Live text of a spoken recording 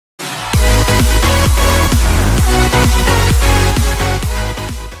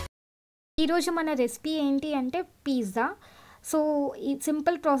ఈరోజు మన రెసిపీ ఏంటి అంటే పిజ్జా. సో ఈ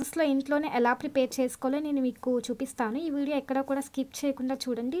సింపుల్ ప్రాసెస్లో ఇంట్లోనే ఎలా ప్రిపేర్ చేసుకోవాలో నేను మీకు చూపిస్తాను. ఈ వీడియో ఎక్కడ కూడా స్కిప్ చేయకుండా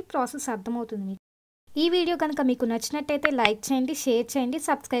చూడండి, ప్రాసెస్ అర్థమవుతుంది మీకు. ఈ వీడియో కనుక మీకు నచ్చినట్టయితే లైక్ చేయండి, షేర్ చేయండి,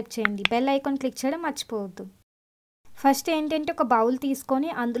 సబ్స్క్రైబ్ చేయండి, బెల్ ఐకాన్ క్లిక్ చేయడం మర్చిపోవద్దు. ఫస్ట్ ఏంటంటే ఒక బౌల్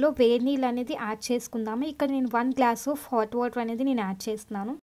తీసుకొని అందులో వేడి నీళ్ళు అనేది యాడ్ చేసుకుందాము. ఇక్కడ నేను 1 గ్లాస్ ఆఫ్ హాట్ వాటర్ అనేది నేను యాడ్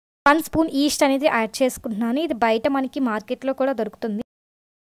చేస్తున్నాను. 1 స్పూన్ ఈస్ట్ అనేది యాడ్ చేసుకుంటున్నాను. ఇది బయట మనకి మార్కెట్లో కూడా దొరుకుతుంది.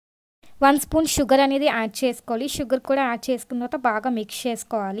 1 స్పూన్ షుగర్ అనేది యాడ్ చేసుకోవాలి. షుగర్ కూడా యాడ్ చేసుకున్న తర్వాత బాగా మిక్స్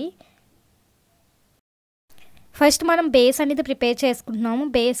చేసుకోవాలి. ఫస్ట్ మనం బేస్ అనేది ప్రిపేర్ చేసుకుంటున్నాము.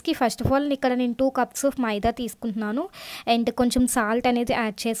 బేస్కి ఫస్ట్ ఆఫ్ ఆల్ ఇక్కడ నేను 2 కప్స్ ఆఫ్ మైదా తీసుకుంటున్నాను. అండ్ కొంచెం సాల్ట్ అనేది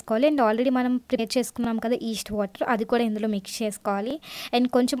యాడ్ చేసుకోవాలి. అండ్ ఆల్రెడీ మనం ప్రిపేర్ చేసుకున్నాం కదా ఈస్ట్ వాటర్, అది కూడా ఇందులో మిక్స్ చేసుకోవాలి. అండ్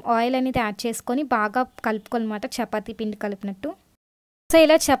కొంచెం ఆయిల్ అనేది యాడ్ చేసుకొని బాగా కలుపుకోవాలన్నమాట, చపాతీ పిండి కలిపినట్టు. సో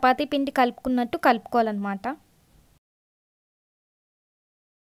ఇలా చపాతీ పిండి కలుపుకున్నట్టు కలుపుకోవాలన్నమాట.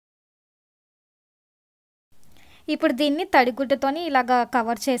 ఇప్పుడు దీన్ని తడిగుడ్డతోని ఇలాగా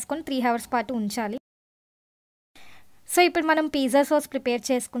కవర్ చేసుకొని 3 అవర్స్ పాటు ఉంచాలి. సో ఇప్పుడు మనం పిజ్జా సాస్ ప్రిపేర్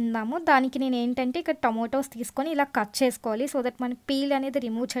చేసుకుందాము. దానికి నేను ఏంటంటే ఇక్కడ టొమాటోస్ తీసుకొని ఇలా కట్ చేసుకోవాలి. సో దట్ మనకి పీల్ అనేది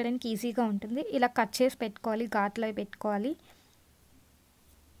రిమూవ్ చేయడానికి ఈజీగా ఉంటుంది. ఇలా కట్ చేసి పెట్టుకోవాలి, ఘాట్లో పెట్టుకోవాలి.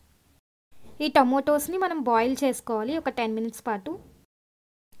 ఈ టొమాటోస్ని మనం బాయిల్ చేసుకోవాలి ఒక 10 మినిట్స్ పాటు.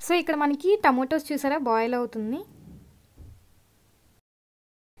 సో ఇక్కడ మనకి టొమాటోస్ చూసారా బాయిల్ అవుతుంది.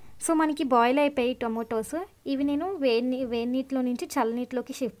 సో మనకి బాయిల్ అయిపోయి టొమాటోస్, ఇవి నేను వేడి నీటిలో నుంచి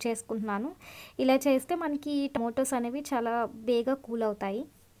చల్లనీటిలోకి షిఫ్ట్ చేసుకుంటున్నాను. ఇలా చేస్తే మనకి టొమాటోస్ అనేవి చాలా బేగా కూల్ అవుతాయి.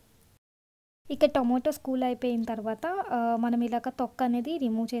 ఇక టొమాటోస్ కూల్ అయిపోయిన తర్వాత మనం ఇలాగ తొక్క అనేది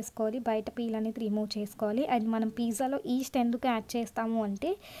రిమూవ్ చేసుకోవాలి, బయట పీల్ అనేది రిమూవ్ చేసుకోవాలి. అండ్ మనం పిజ్జాలో ఈస్ట్ ఎందుకు యాడ్ చేస్తాము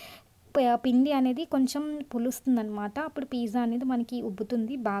అంటే పిండి అనేది కొంచెం పులుస్తుంది అనమాట. అప్పుడు పిజ్జా అనేది మనకి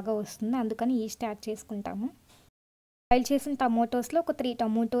ఉబ్బుతుంది, బాగా వస్తుంది, అందుకని ఈస్ట్ యాడ్ చేసుకుంటాము. బాయిల్ చేసిన టమోటోస్లో ఒక 3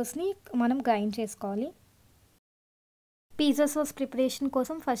 టమోటోస్ని మనం గ్రైండ్ చేసుకోవాలి. పిజ్జా సాస్ ప్రిపరేషన్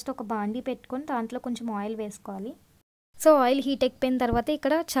కోసం ఫస్ట్ ఒక బాండీ పెట్టుకొని దాంట్లో కొంచెం ఆయిల్ వేసుకోవాలి. సో ఆయిల్ హీట్ ఎక్కిపోయిన తర్వాత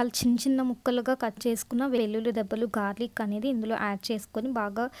ఇక్కడ చాలా చిన్న చిన్న ముక్కలుగా కట్ చేసుకున్న వెల్లుల్లి దెబ్బలు, గార్లిక్ అనేది ఇందులో యాడ్ చేసుకొని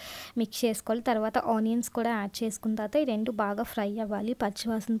బాగా మిక్స్ చేసుకోవాలి. తర్వాత ఆనియన్స్ కూడా యాడ్ చేసుకున్న తర్వాత ఈ రెండు బాగా ఫ్రై అవ్వాలి,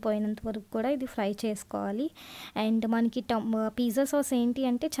 పచ్చివాసన పోయినంత వరకు కూడా ఇది ఫ్రై చేసుకోవాలి. అండ్ మనకి పిజ్జా సాస్ ఏంటి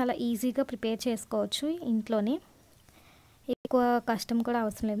అంటే చాలా ఈజీగా ప్రిపేర్ చేసుకోవచ్చు ఇంట్లోనే, ఎక్కువ కష్టం కూడా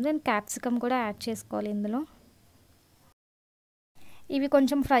అవసరం లేదు. అండ్ క్యాప్సికమ్ కూడా యాడ్ చేసుకోవాలి ఇందులో. ఇవి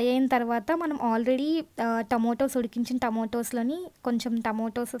కొంచెం ఫ్రై అయిన తర్వాత మనం ఆల్రెడీ టమోటోస్ ఉడికించిన టమోటోస్లోని కొంచెం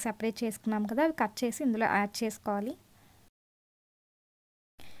టమోటోస్ సెపరేట్ చేసుకున్నాం కదా, అవి కట్ చేసి ఇందులో యాడ్ చేసుకోవాలి.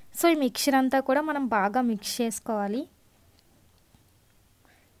 సో ఈ మిక్చర్ అంతా కూడా మనం బాగా మిక్స్ చేసుకోవాలి.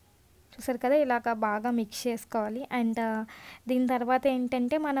 చూసారు కదా, ఇలాగ బాగా మిక్స్ చేసుకోవాలి. అండ్ దీని తర్వాత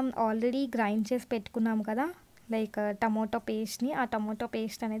ఏంటంటే మనం ఆల్రెడీ గ్రైండ్ చేసి పెట్టుకున్నాం కదా లైక్ టమోటో పేస్ట్ని, ఆ టమోటో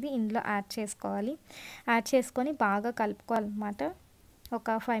పేస్ట్ అనేది ఇందులో యాడ్ చేసుకోవాలి. యాడ్ చేసుకొని బాగా కలుపుకోవాలన్నమాట.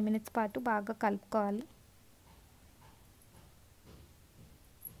 ఒక 5 మినిట్స్ పాటు బాగా కలుపుకోవాలి.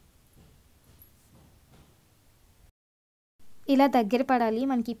 ఇలా దగ్గర పడాలి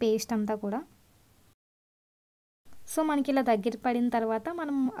మనకి పేస్ట్ అంతా కూడా. సో మనకి ఇలా దగ్గర పడిన తర్వాత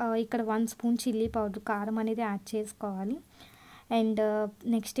మనం ఇక్కడ 1 స్పూన్ చిల్లీ పౌడర్, కారం అనేది యాడ్ చేసుకోవాలి. అండ్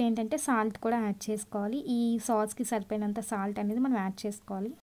నెక్స్ట్ ఏంటంటే సాల్ట్ కూడా యాడ్ చేసుకోవాలి. ఈ సాస్కి సరిపోయినంత సాల్ట్ అనేది మనం యాడ్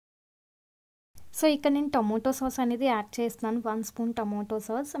చేసుకోవాలి. సో ఇక్కడ నేను టొమాటో సాస్ అనేది యాడ్ చేస్తున్నాను, 1 స్పూన్ టొమాటో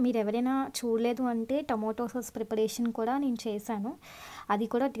సాస్. మీరు ఎవరైనా చూడలేదు అంటే టొమాటో సాస్ ప్రిపరేషన్ కూడా నేను చేశాను, అది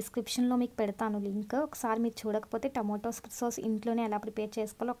కూడా డిస్క్రిప్షన్లో మీకు పెడతాను లింక్. ఒకసారి మీరు చూడకపోతే టొమాటో సాస్ ఇంట్లోనే ఎలా ప్రిపేర్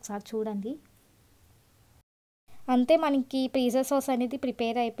చేసుకోవాలో ఒకసారి చూడండి. అంతే, మనకి పిజ్జా సాస్ అనేది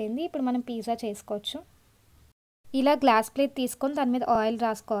ప్రిపేర్ అయిపోయింది. ఇప్పుడు మనం పిజ్జా చేసుకోవచ్చు. ఇలా గ్లాస్ ప్లేట్ తీసుకొని దాని మీద ఆయిల్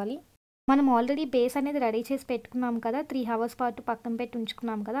రాసుకోవాలి. మనం ఆల్రెడీ బేస్ అనేది రెడీ చేసి పెట్టుకున్నాం కదా, 3 అవర్స్ పాటు పక్కన పెట్టి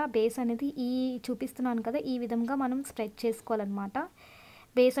ఉంచుకున్నాం కదా, ఆ బేస్ అనేది చూపిస్తున్నాను కదా ఈ విధంగా మనం స్ప్రెడ్ చేసుకోవాలన్నమాట.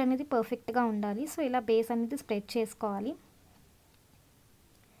 బేస్ అనేది పర్ఫెక్ట్గా ఉండాలి. సో ఇలా బేస్ అనేది స్ప్రెడ్ చేసుకోవాలి.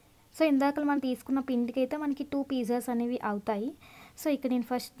 సో ఇందాక మనం తీసుకున్న పిండికి అయితే మనకి 2 పిజ్జాస్ అనేవి అవుతాయి. సో ఇక్కడ నేను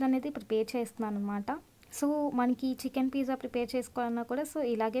ఫస్ట్ అనేది ప్రిపేర్ చేస్తున్నాను అనమాట. సో మనకి చికెన్ పిజ్జా ప్రిపేర్ చేసుకోవాలన్నా కూడా సో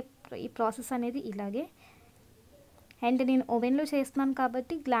ఇలాగే ఈ ప్రాసెస్ అనేది ఇలాగే. అండ్ నేను ఓవెన్లో చేస్తున్నాను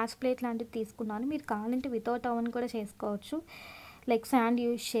కాబట్టి గ్లాస్ ప్లేట్ లాంటిది తీసుకున్నాను. మీరు కావాలంటే వితౌట్ ఓవెన్ కూడా చేసుకోవచ్చు, లైక్ శాండ్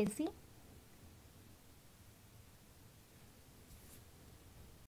యూజ్ చేసి.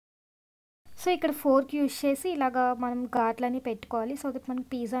 సో ఇక్కడ ఫోర్క్ యూజ్ చేసి ఇలాగా మనం ఘాట్లని పెట్టుకోవాలి. సో దట్ మనకి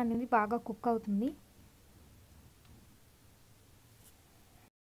పిజ్జా అనేది బాగా కుక్ అవుతుంది.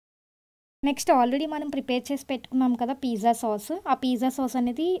 నెక్స్ట్ ఆల్రెడీ మనం ప్రిపేర్ చేసి పెట్టుకున్నాం కదా పిజ్జా సాస్, ఆ పిజ్జా సాస్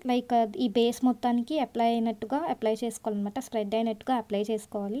అనేది లైక్ ఈ బేస్ మొత్తానికి అప్లై చేసుకోవాలన్నమాట, స్ప్రెడ్ అయినట్టుగా అప్లై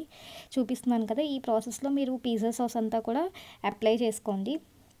చేసుకోవాలి. చూపిస్తున్నాను కదా ఈ ప్రాసెస్లో మీరు పిజ్జా సాస్ అంతా కూడా అప్లై చేసుకోండి.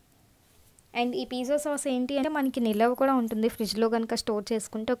 అండ్ ఈ పిజ్జా సాస్ ఏంటి అంటే మనకి నిలవ కూడా ఉంటుంది, ఫ్రిడ్జ్లో కనుక స్టోర్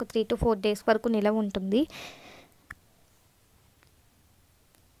చేసుకుంటే ఒక 3 to 4 days వరకు నిలవ ఉంటుంది.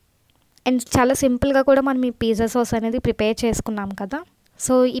 అండ్ చాలా సింపుల్గా కూడా మనం ఈ పిజ్జా సాస్ అనేది ప్రిపేర్ చేసుకున్నాం కదా.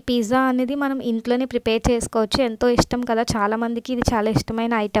 సో ఈ పిజ్జా అనేది మనం ఇంట్లోనే ప్రిపేర్ చేసుకోవచ్చు, ఎంతో ఇష్టం కదా చాలామందికి, ఇది చాలా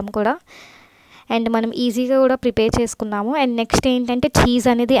ఇష్టమైన ఐటెం కూడా. అండ్ మనం ఈజీగా కూడా ప్రిపేర్ చేసుకున్నాము. అండ్ నెక్స్ట్ ఏంటంటే చీజ్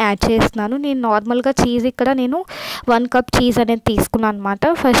అనేది యాడ్ చేస్తున్నాను. నేను నార్మల్గా చీజ్ ఇక్కడ నేను 1 cup చీజ్ అనేది తీసుకున్నాను అనమాట.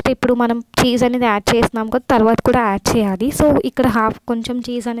 ఫస్ట్ ఇప్పుడు మనం చీజ్ అనేది యాడ్ చేస్తున్నాం కదా, తర్వాత కూడా యాడ్ చేయాలి. సో ఇక్కడ కొంచెం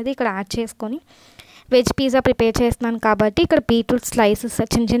చీజ్ అనేది ఇక్కడ యాడ్ చేసుకొని వెజ్ పిజ్జా ప్రిపేర్ చేస్తున్నాను కాబట్టి ఇక్కడ బీట్రూట్ స్లైసెస్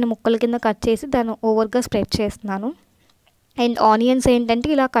చిన్న చిన్న ముక్కల కింద కట్ చేసి దాన్ని ఓవర్గా స్ప్రెడ్ చేస్తున్నాను. అండ్ ఆనియన్స్ ఏంటంటే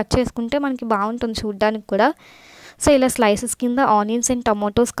ఇలా కట్ చేసుకుంటే మనకి బాగుంటుంది చూడడానికి కూడా. సో ఇలా స్లైసెస్ కింద ఆనియన్స్ అండ్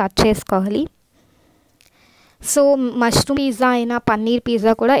టమాటోస్ కట్ చేసుకోవాలి. సో మష్రూమ్ పిజ్జా అయినా పన్నీర్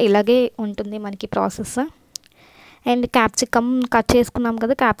పిజ్జా కూడా ఇలాగే ఉంటుంది మనకి ప్రాసెస్. అండ్ క్యాప్సికమ్ కట్ చేసుకున్నాం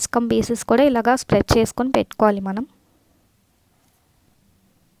కదా, క్యాప్సికమ్ పీసెస్ కూడా ఇలాగా స్ప్రెడ్ చేసుకొని పెట్టుకోవాలి మనం.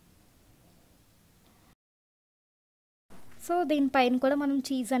 సో దీనిపైన కూడా మనం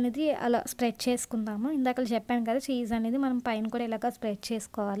చీజ్ అనేది అలా స్ప్రెడ్ చేసుకుందాము. ఇందాక చెప్పాను కదా, చీజ్ అనేది మనం పైన కూడా ఇలాగా స్ప్రెడ్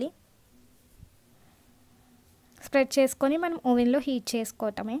చేసుకోవాలి. స్ప్రెడ్ చేసుకొని మనం ఓవెన్లో హీట్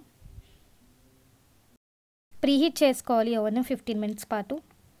చేసుకోవటమే. ప్రీహీట్ చేసుకోవాలి ఓవెన్ 15 minutes పాటు.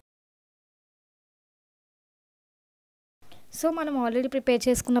 సో మనం ఆల్రెడీ ప్రిపేర్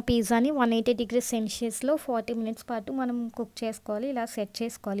చేసుకున్న పిజ్జాని 180 degrees Celsiusలో 40 minutes పాటు మనం కుక్ చేసుకోవాలి. ఇలా సెట్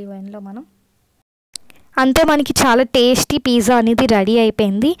చేసుకోవాలి ఓవెన్లో మనం. అంతే, మనకి చాలా టేస్టీ పిజ్జా అనేది రెడీ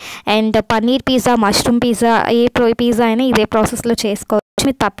అయిపోయింది. And paneer pizza, mushroom pizza, A pizza అయినా ఇదే ప్రాసెస్లో చేసుకోవచ్చు.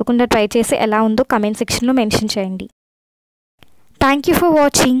 మీరు తప్పకుండా ట్రై చేసి ఎలా ఉందో కమెంట్ సెక్షన్లో మెన్షన్ చేయండి. Thank you for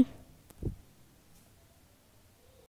watching.